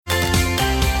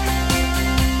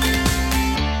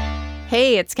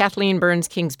Hey, it's Kathleen Burns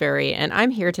Kingsbury, and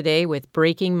I'm here today with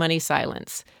Breaking Money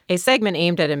Silence, a segment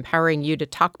aimed at empowering you to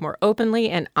talk more openly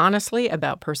and honestly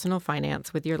about personal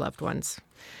finance with your loved ones.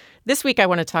 This week, I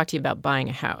want to talk to you about buying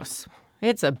a house.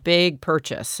 It's a big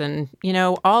purchase, and,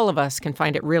 all of us can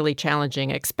find it really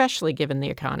challenging, especially given the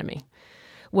economy.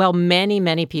 While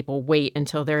many people wait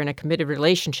until they're in a committed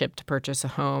relationship to purchase a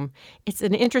home, it's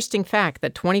an interesting fact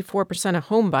that 24% of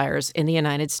home buyers in the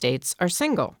United States are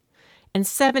single. And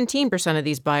 17% of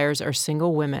these buyers are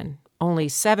single women. Only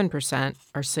 7%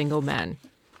 are single men.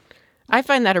 I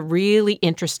find that a really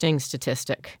interesting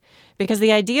statistic because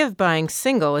the idea of buying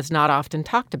single is not often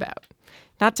talked about.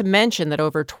 Not to mention that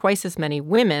over twice as many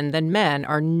women than men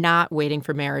are not waiting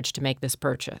for marriage to make this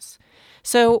purchase.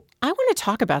 So I want to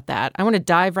talk about that. I want to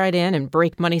dive right in and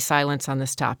break money silence on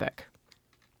this topic.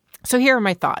 So here are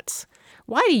my thoughts.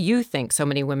 Why do you think so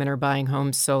many women are buying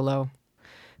homes solo?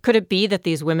 Could it be that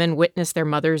these women witness their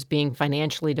mothers being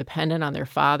financially dependent on their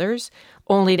fathers,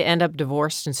 only to end up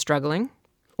divorced and struggling?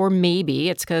 Or maybe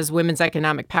it's because women's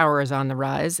economic power is on the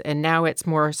rise, and now it's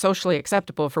more socially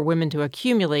acceptable for women to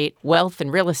accumulate wealth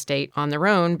and real estate on their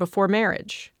own before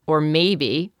marriage. Or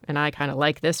maybe, and I kind of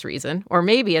like this reason, or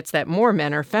maybe it's that more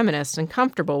men are feminists and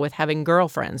comfortable with having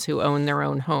girlfriends who own their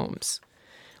own homes.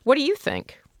 What do you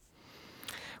think?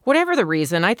 Whatever the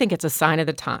reason, I think it's a sign of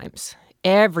the times.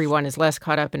 Everyone is less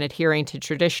caught up in adhering to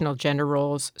traditional gender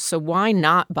roles, so why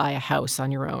not buy a house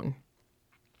on your own?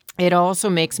 It also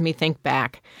makes me think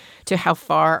back to how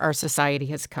far our society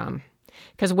has come.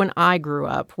 Because when I grew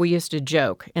up, we used to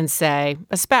joke and say,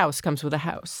 a spouse comes with a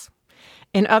house.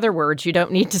 In other words, you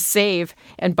don't need to save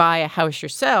and buy a house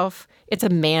yourself. It's a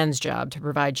man's job to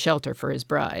provide shelter for his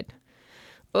bride.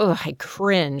 Ugh, I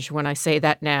cringe when I say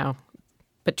that now.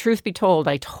 But truth be told,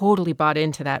 I totally bought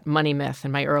into that money myth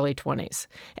in my early 20s,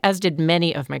 as did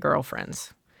many of my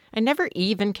girlfriends. I never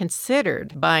even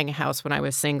considered buying a house when I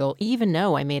was single, even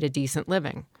though I made a decent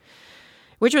living.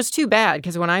 Which was too bad,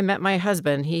 because when I met my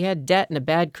husband, he had debt and a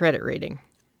bad credit rating.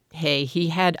 Hey, he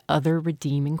had other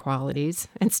redeeming qualities,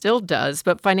 and still does,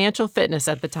 but financial fitness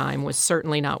at the time was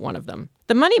certainly not one of them.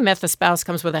 The money myth a spouse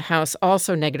comes with a house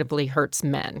also negatively hurts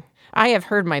men. I have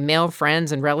heard my male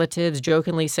friends and relatives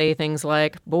jokingly say things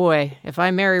like, boy, if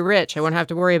I marry rich, I won't have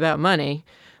to worry about money.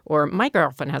 Or my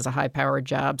girlfriend has a high-powered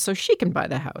job, so she can buy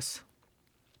the house.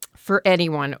 For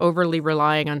anyone, overly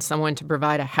relying on someone to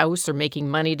provide a house or making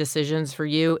money decisions for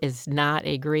you is not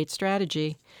a great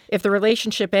strategy. If the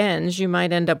relationship ends, you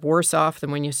might end up worse off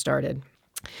than when you started.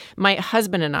 My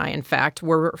husband and I, in fact,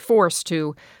 were forced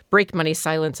to break money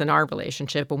silence in our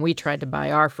relationship when we tried to buy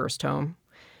our first home.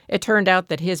 It turned out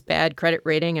that his bad credit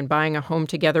rating and buying a home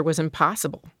together was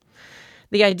impossible.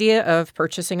 The idea of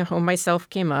purchasing a home myself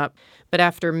came up, but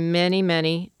after many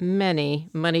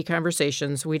money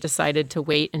conversations, we decided to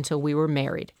wait until we were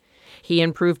married. He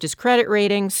improved his credit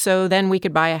rating, so then we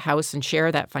could buy a house and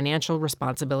share that financial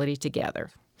responsibility together.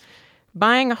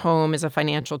 Buying a home is a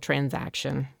financial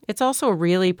transaction. It's also a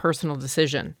really personal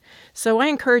decision. So I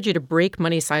encourage you to break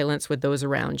money silence with those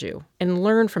around you and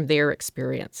learn from their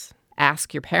experience.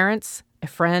 Ask your parents, a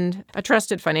friend, a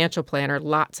trusted financial planner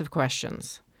lots of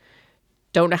questions.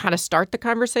 Don't know how to start the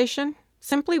conversation?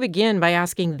 Simply begin by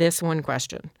asking this one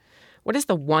question. What is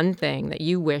the one thing that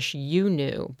you wish you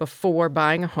knew before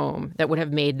buying a home that would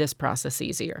have made this process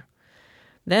easier?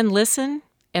 Then listen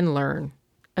and learn.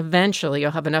 Eventually,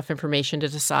 you'll have enough information to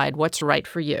decide what's right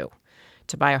for you,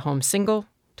 to buy a home single,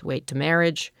 to wait to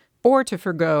marriage, or to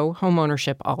forgo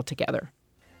homeownership altogether.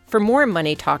 For more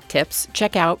money talk tips,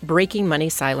 check out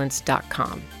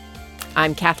BreakingMoneySilence.com.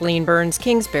 I'm Kathleen Burns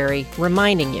Kingsbury,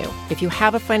 reminding you, if you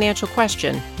have a financial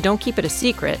question, don't keep it a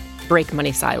secret, break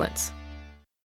money silence.